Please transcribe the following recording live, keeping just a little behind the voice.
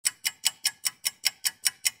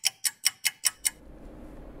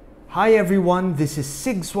Hi everyone, this is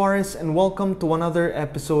Sig Suarez and welcome to another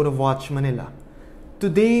episode of Watch Manila.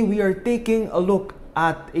 Today we are taking a look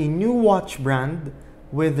at a new watch brand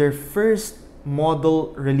with their first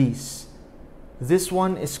model release. This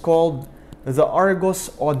one is called the Argos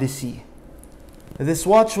Odyssey. This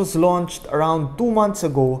watch was launched around 2 months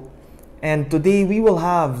ago, and today we will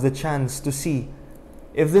have the chance to see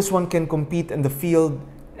if this one can compete in the field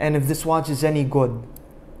and if this watch is any good.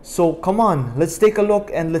 So come on, let's take a look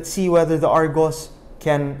and let's see whether the Argos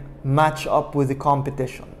can match up with the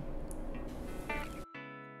competition.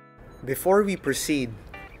 Before we proceed,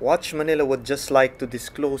 Watch Manila would just like to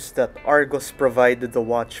disclose that Argos provided the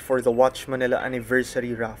watch for the Watch Manila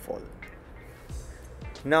anniversary raffle.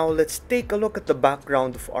 Now let's take a look at the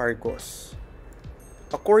background of Argos.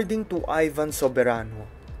 According to Ivan Soberano,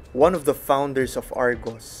 one of the founders of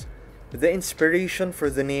Argos, the inspiration for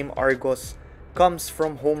the name Argos comes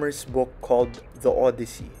from Homer's book called the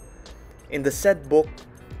Odyssey. In the said book,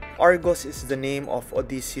 Argos is the name of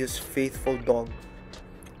Odysseus' faithful dog.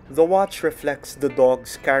 The watch reflects the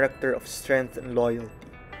dog's character of strength and loyalty.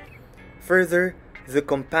 Further, the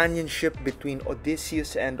companionship between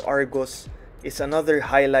Odysseus and Argos is another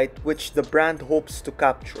highlight which the brand hopes to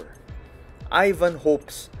capture. Ivan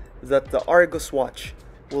hopes that the Argos watch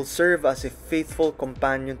will serve as a faithful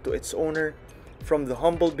companion to its owner from the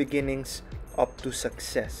humble beginnings up to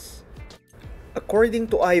success. According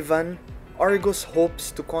to Ivan, Argos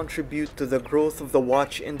hopes to contribute to the growth of the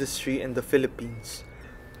watch industry in the Philippines.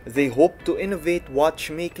 They hope to innovate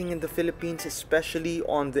watchmaking in the Philippines, especially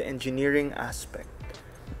on the engineering aspect.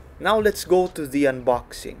 Now let's go to the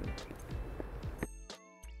unboxing.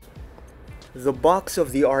 The box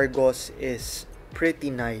of the Argos is pretty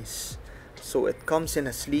nice. So it comes in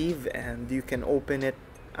a sleeve and you can open it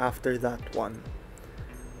after that one.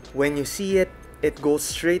 When you see it, it goes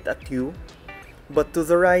straight at you, but to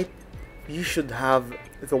the right, you should have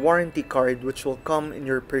the warranty card which will come in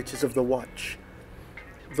your purchase of the watch.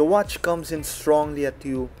 The watch comes in strongly at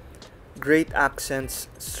you, great accents,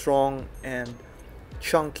 strong and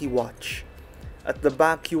chunky watch. At the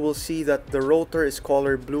back you will see that the rotor is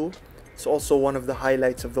color blue. It's also one of the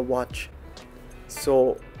highlights of the watch.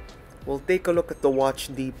 So we'll take a look at the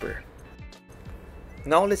watch deeper.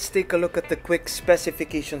 Now let's take a look at the quick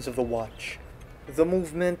specifications of the watch. The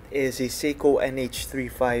movement is a Seiko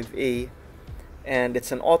NH35A and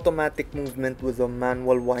it's an automatic movement with a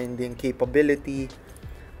manual winding capability.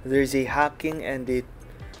 There's a hacking and a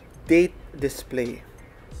date display.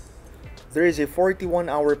 There is a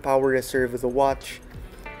 41-hour power reserve of the watch.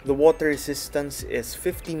 The water resistance is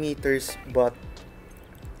 50 meters, but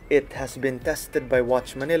it has been tested by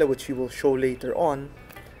Watch Manila, which we will show later on.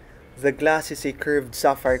 The glass is a curved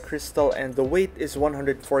sapphire crystal and the weight is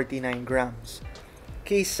 149 grams.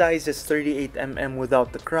 Case size is 38 mm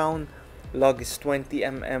without the crown, lug is 20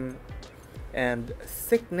 mm, and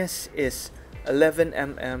thickness is 11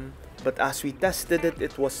 mm, but as we tested it,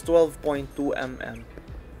 it was 12.2 mm.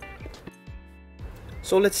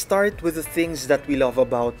 So let's start with the things that we love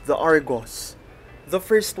about the Argos. The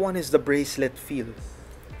first one is the bracelet feel.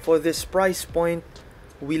 For this price point,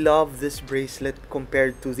 we love this bracelet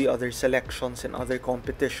compared to the other selections and other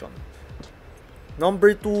competition.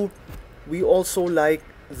 Number 2, we also like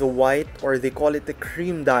the white, or they call it the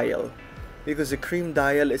cream dial, because the cream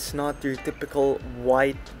dial is not your typical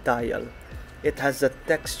white dial. It has that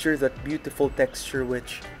texture, that beautiful texture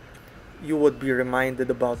which you would be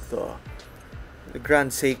reminded about the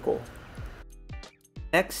Grand Seiko.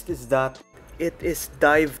 Next is that it is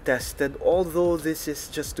dive tested, although this is,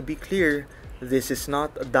 just to be clear, this is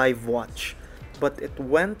not a dive watch, but it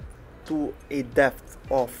went to a depth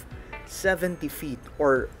of 70 feet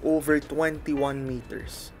or over 21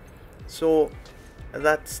 meters. So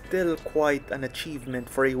that's still quite an achievement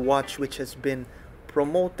for a watch which has been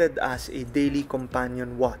promoted as a daily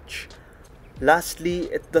companion watch. Lastly,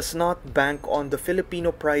 it does not bank on the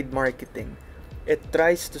Filipino pride marketing. It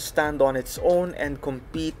tries to stand on its own and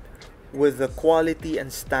compete with the quality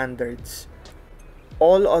and standards.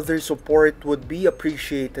 All other support would be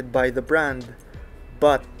appreciated by the brand,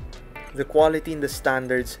 but the quality and the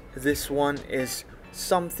standards, this one is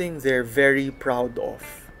something they're very proud of.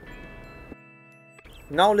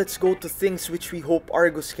 Now let's go to things which we hope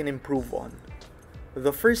Argos can improve on.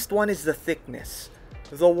 The first one is the thickness.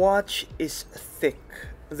 The watch is thick.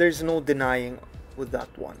 There's no denying with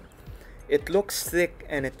that one. It looks thick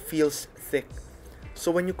and it feels thick. So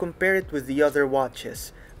when you compare it with the other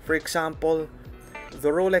watches, for example, the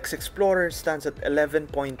Rolex Explorer stands at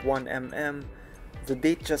 11.1 mm, the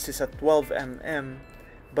Datejust is at 12 mm,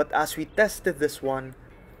 but as we tested this one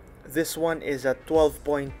is at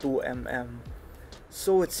 12.2 mm.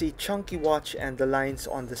 So it's a chunky watch and the lines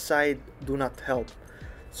on the side do not help.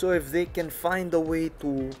 So if they can find a way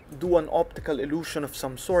to do an optical illusion of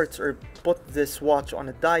some sorts or put this watch on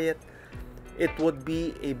a diet, it would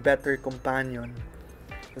be a better companion.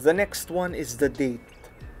 The next one is the date.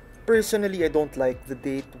 Personally, I don't like the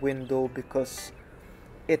date window because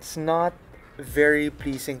it's not very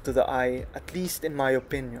pleasing to the eye, at least in my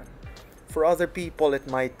opinion. For other people, it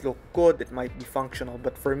might look good, it might be functional,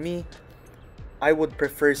 but for me, I would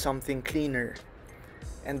prefer something cleaner.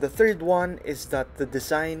 And the third one is that the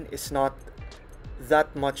design is not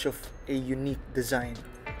that much of a unique design.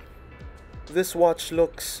 This watch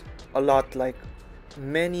looks a lot like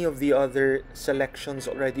many of the other selections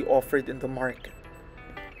already offered in the market.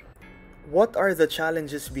 What are the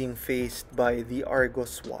challenges being faced by the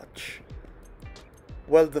Argos watch?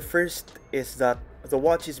 Well, the first is that the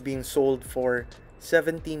watch is being sold for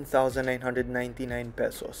 17,999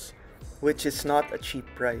 pesos, which is not a cheap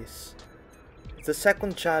price. The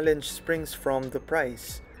second challenge springs from the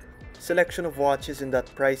price. Selection of watches in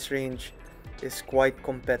that price range is quite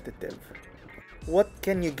competitive. What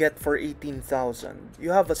can you get for 18,000?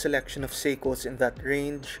 You have a selection of Seikos in that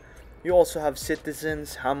range. You also have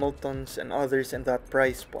Citizens, Hamiltons, and others in that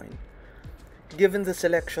price point. Given the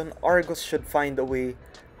selection, Argos should find a way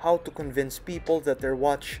how to convince people that their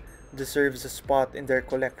watch deserves a spot in their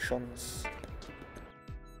collections.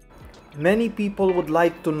 Many people would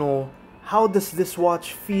like to know, how does this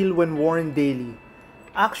watch feel when worn daily?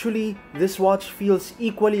 Actually, this watch feels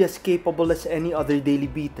equally as capable as any other daily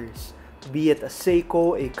beaters, be it a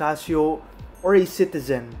Seiko, a Casio, or a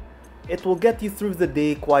Citizen. It will get you through the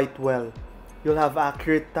day quite well. You'll have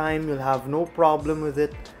accurate time, you'll have no problem with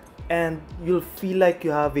it, and you'll feel like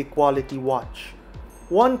you have a quality watch.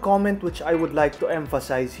 One comment which I would like to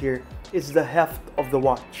emphasize here is the heft of the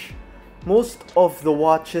watch. Most of the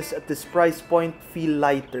watches at this price point feel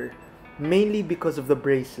lighter, mainly because of the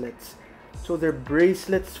bracelets. So their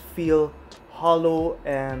bracelets feel hollow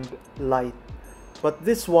and light. But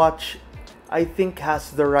this watch, I think,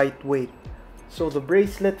 has the right weight. So the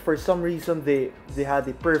bracelet, for some reason, they had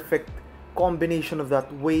a perfect combination of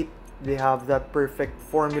that weight. They have that perfect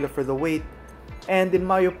formula for the weight. And in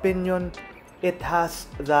my opinion, it has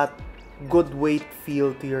that good weight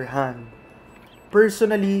feel to your hand.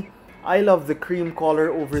 Personally, I love the cream color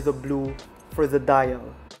over the blue for the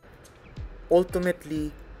dial.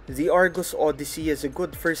 Ultimately, the Argos Odyssey is a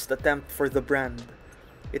good first attempt for the brand.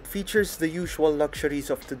 It features the usual luxuries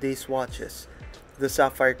of today's watches: the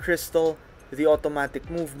sapphire crystal, the automatic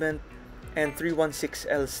movement, and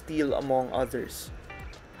 316L steel among others.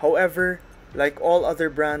 However, like all other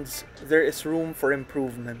brands, there is room for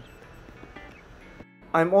improvement.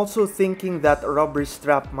 I'm also thinking that a rubber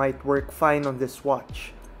strap might work fine on this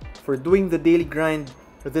watch. For doing the daily grind,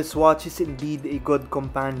 this watch is indeed a good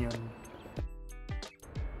companion.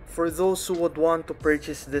 For those who would want to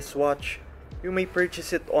purchase this watch, you may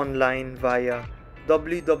purchase it online via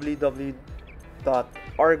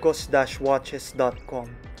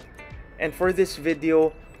www.argos-watches.com. And for this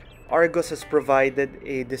video, Argos has provided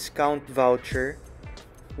a discount voucher,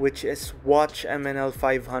 which is Watch MNL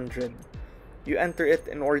 500. You enter it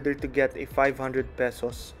in order to get a 500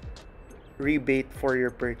 pesos rebate for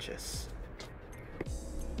your purchase.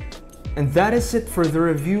 And that is it for the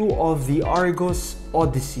review of the Argos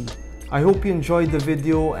Odyssey. I hope you enjoyed the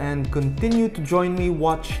video and continue to join me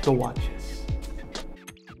watch the watches.